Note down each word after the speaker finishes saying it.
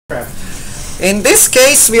In this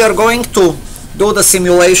case, we are going to do the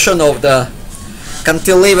simulation of the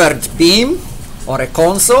cantilevered beam, or a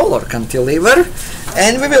console or cantilever,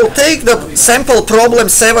 and we will take the sample problem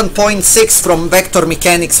 7.6 from Vector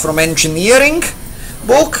Mechanics from Engineering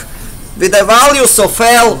book with the values of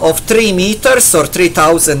L of 3 meters or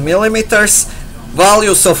 3000 millimeters,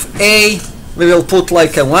 values of A we will put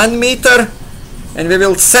like a 1 meter, and we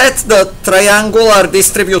will set the triangular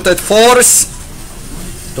distributed force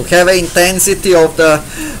to have an intensity of the,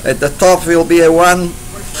 at the top will be a 10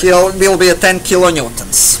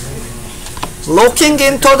 kilonewtons. Looking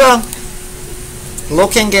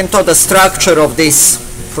into the structure of this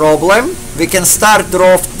problem, we can start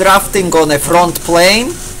drafting on a front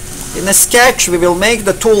plane. In a sketch, we will make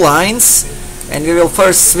the two lines, and we will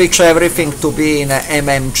first switch everything to be in a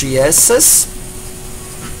MMGSs.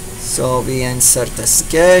 So we insert a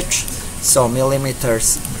sketch, so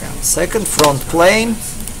millimeters per second, front plane.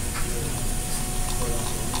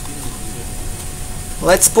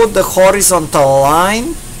 Let's put the horizontal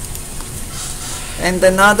line and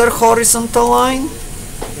another horizontal line,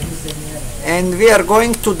 and we are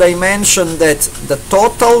going to dimension that the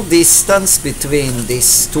total distance between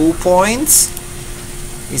these 2 points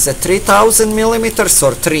is a 3000 millimeters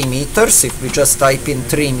or 3 meters if we just type in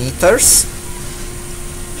 3 meters.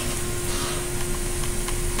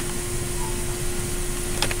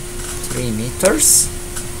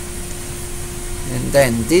 And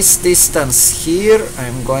then this distance here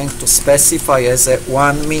I'm going to specify as a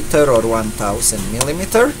 1 meter or 1000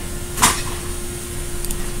 millimeter.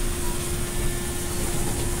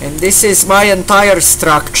 And this is my entire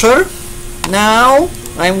structure. Now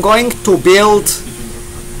I'm going to build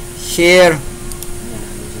here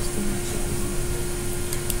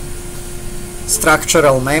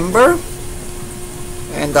structural member.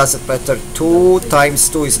 And does it better, 2 times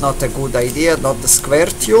 2 is not a good idea, not the square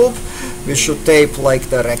tube. We should tape like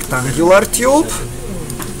the rectangular tube,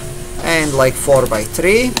 and like 4 by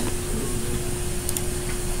 3.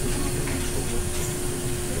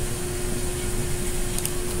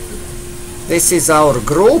 This is our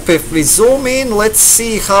group. If we zoom in, let's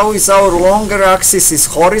see how is our longer axis is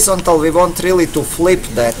horizontal. We want really to flip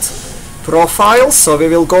that profile, so we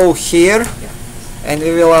will go here and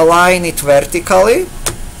we will align it vertically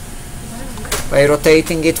by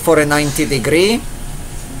rotating it for a 90 degree.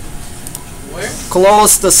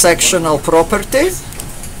 Close the sectional property,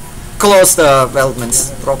 close the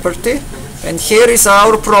Weldman's property, and here is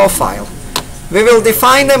our profile. We will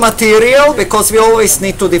define the material, because we always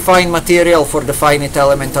need to define material for the finite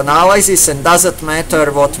element analysis, and doesn't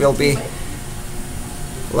matter what will be,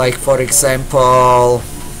 like for example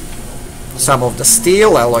some of the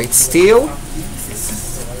steel, alloyed steel.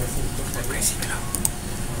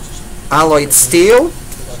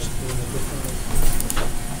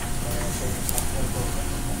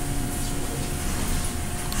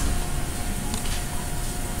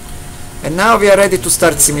 And now we are ready to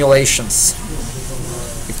start simulations.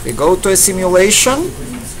 If we go to a simulation,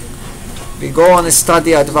 we go on a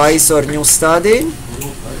study advisor, new study,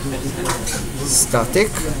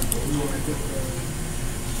 static.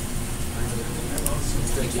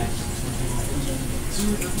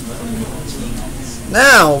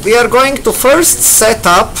 Now we are going to first set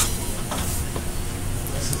up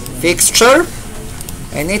fixture,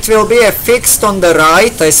 and it will be a fixed on the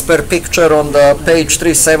right as per picture on the page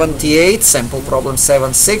 378, sample problem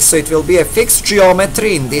 7.6. So it will be a fixed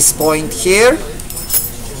geometry in this point here,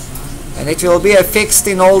 and it will be a fixed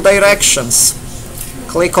in all directions.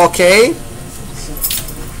 Click OK.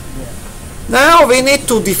 Now we need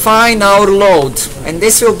to define our load, and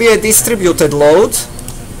this will be a distributed load.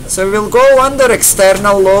 So we will go under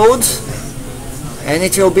external load, and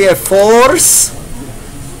it will be a force.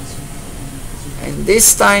 And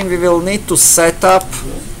this time we will need to set up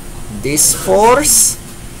this force,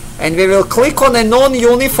 and we will click on a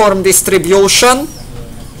non-uniform distribution,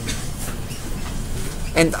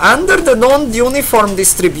 and under the non-uniform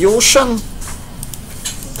distribution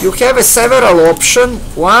you have several options.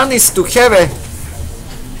 One is to have a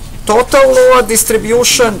total load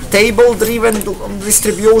distribution, table driven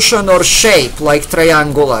distribution, or shape like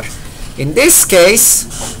triangular. In this case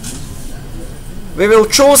we will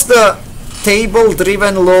choose the table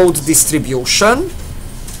driven load distribution,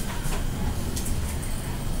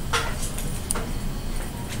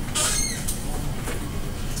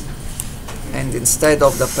 and instead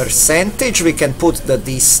of the percentage we can put the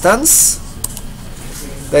distance.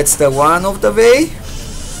 That's the one of the way.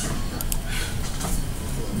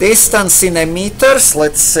 Distance in a meters,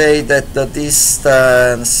 let's say that the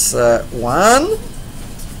distance 1,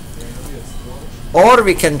 or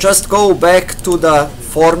we can just go back to the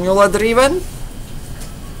formula driven.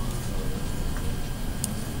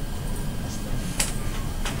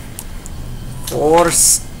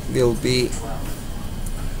 Force will be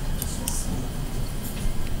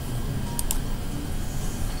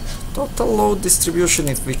total load distribution.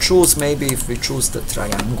 If we choose, maybe if we choose the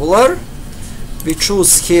triangular, we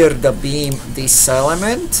choose here the beam, this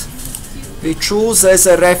element, we choose as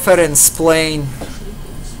a reference plane,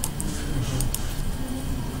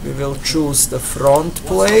 we will choose the front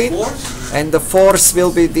plane, and the force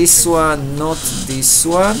will be this one, not this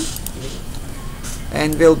one,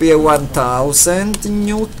 and will be a 1000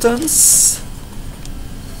 newtons.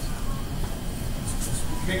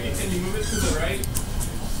 Can you move it to the right?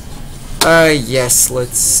 Yes,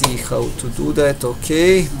 let's see how to do that.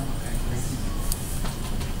 Okay.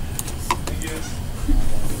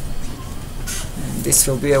 And this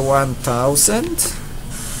will be a 1000.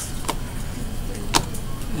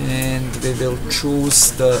 And we will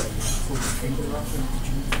choose the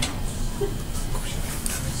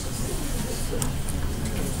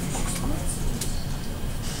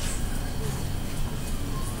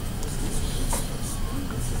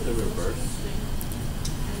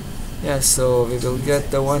so we will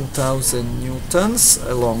get the 1000 newtons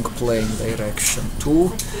along plane direction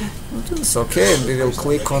 2 newtons. Okay, and we will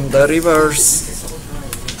click on the reverse.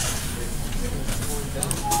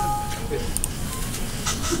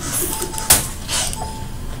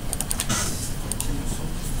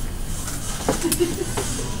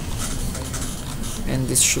 And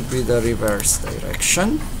this should be the reverse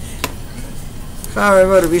direction.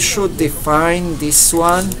 However, we should define this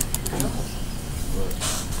one.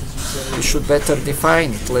 We should better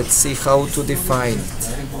define it. Let's see how to define it.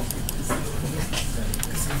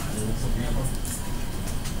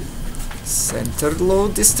 Centered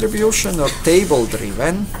load distribution or table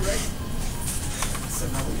driven.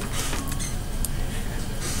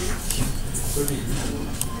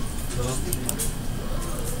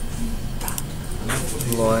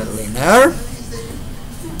 Lower linear.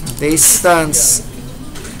 Distance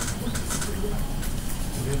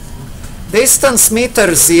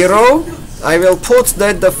meter 0, I will put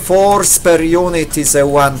that the force per unit is a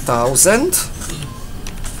 1000.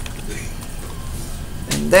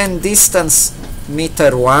 And then distance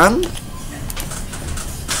meter 1,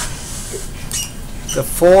 the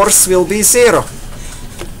force will be 0.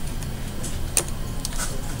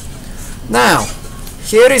 Now,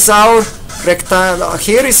 here is our rectangle,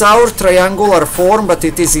 here is our triangular form, but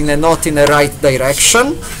it is not in the right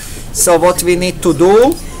direction. So what we need to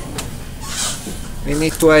do, we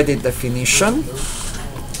need to edit definition,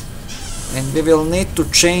 and we will need to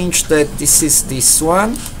change that this is this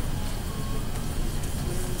one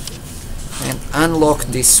and unlock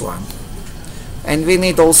this one. And we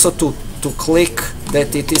need also to click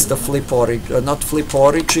that it is the flip origin, not flip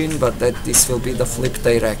origin, but that this will be the flip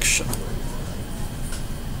direction.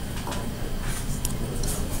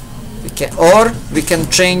 Or we can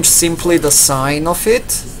change simply the sign of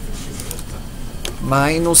it,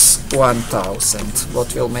 minus 1000,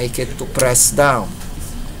 what will make it to press down.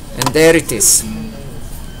 And there it is.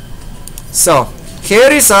 So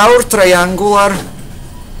here is our triangular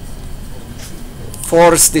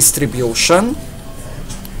force distribution,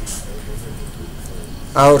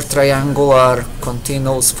 our triangular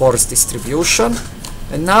continuous force distribution,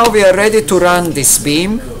 and now we are ready to run this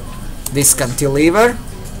beam, this cantilever.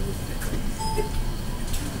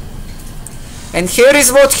 And here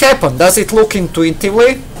is what happened. Does it look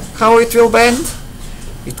intuitively how it will bend?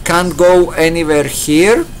 It can't go anywhere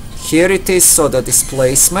here. Here it is, so the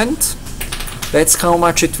displacement, that's how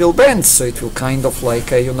much it will bend. So it will kind of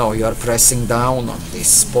like, you know, you are pressing down on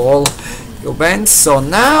this ball, you bend. So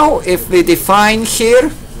now if we define here,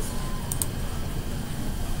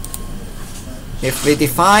 if we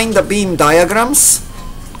define the beam diagrams,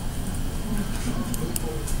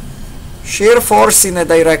 shear force in a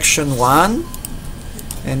direction 1,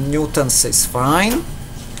 and newtons is fine,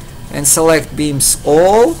 and select beams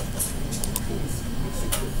all.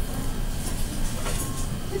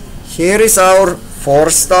 Here is our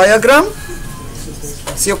force diagram.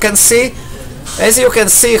 As you can see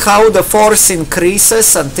how the force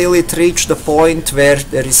increases until it reaches the point where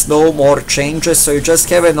there is no more changes. So you just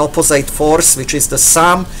have an opposite force, which is the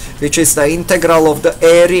sum, which is the integral of the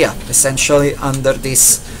area essentially under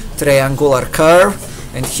this triangular curve.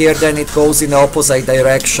 And here then it goes in the opposite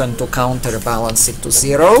direction to counterbalance it to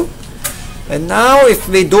 0. And now if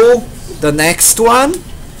we do the next one,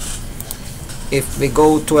 if we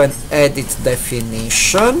go to an edit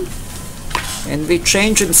definition, and we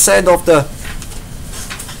change instead of the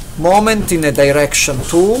moment in a direction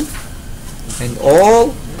 2 and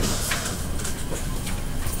all,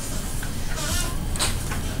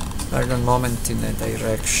 Burden moment in a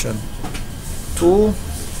direction 2.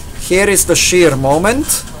 Here is the shear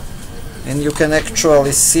moment, and you can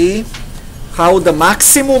actually see how the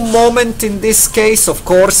maximum moment in this case, of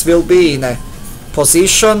course, will be in a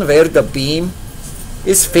position where the beam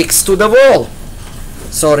is fixed to the wall.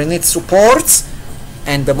 So it needs supports,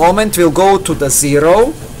 and the moment will go to the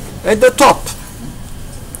 0 at the top.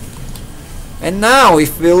 And now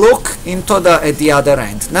if we look into at the other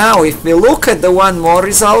end, now if we look at the one more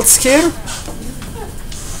results here,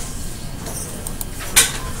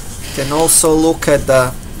 we can also look at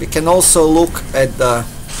the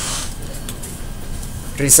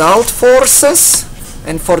result forces.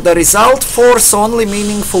 And for the result force, only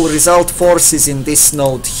meaningful result force is in this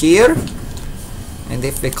node here. And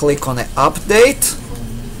if we click on update,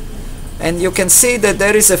 and you can see that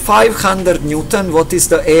there is a 500 Newton. What is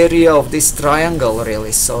the area of this triangle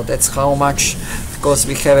really? So that's how much, because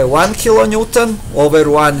we have a 1 kilonewton over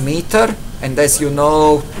 1 meter, and as you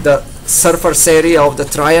know, the surface area of the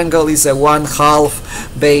triangle is a 1/2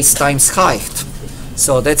 base times height.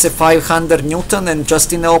 So that's a 500 Newton, and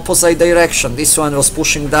just in the opposite direction. This one was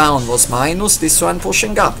pushing down, was minus, this one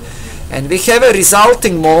pushing up. And we have a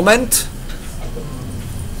resulting moment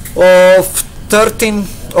of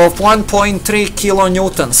 1.3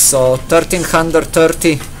 kilonewtons, so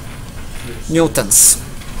 1330 newtons.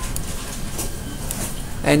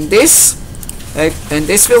 And this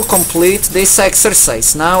will complete this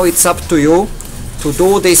exercise. Now it's up to you to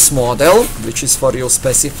do this model, which is for you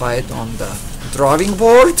specified on the drawing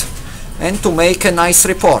board, and to make a nice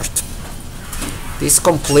report. This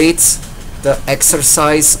completes the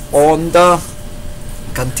exercise on the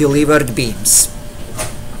cantilevered beams.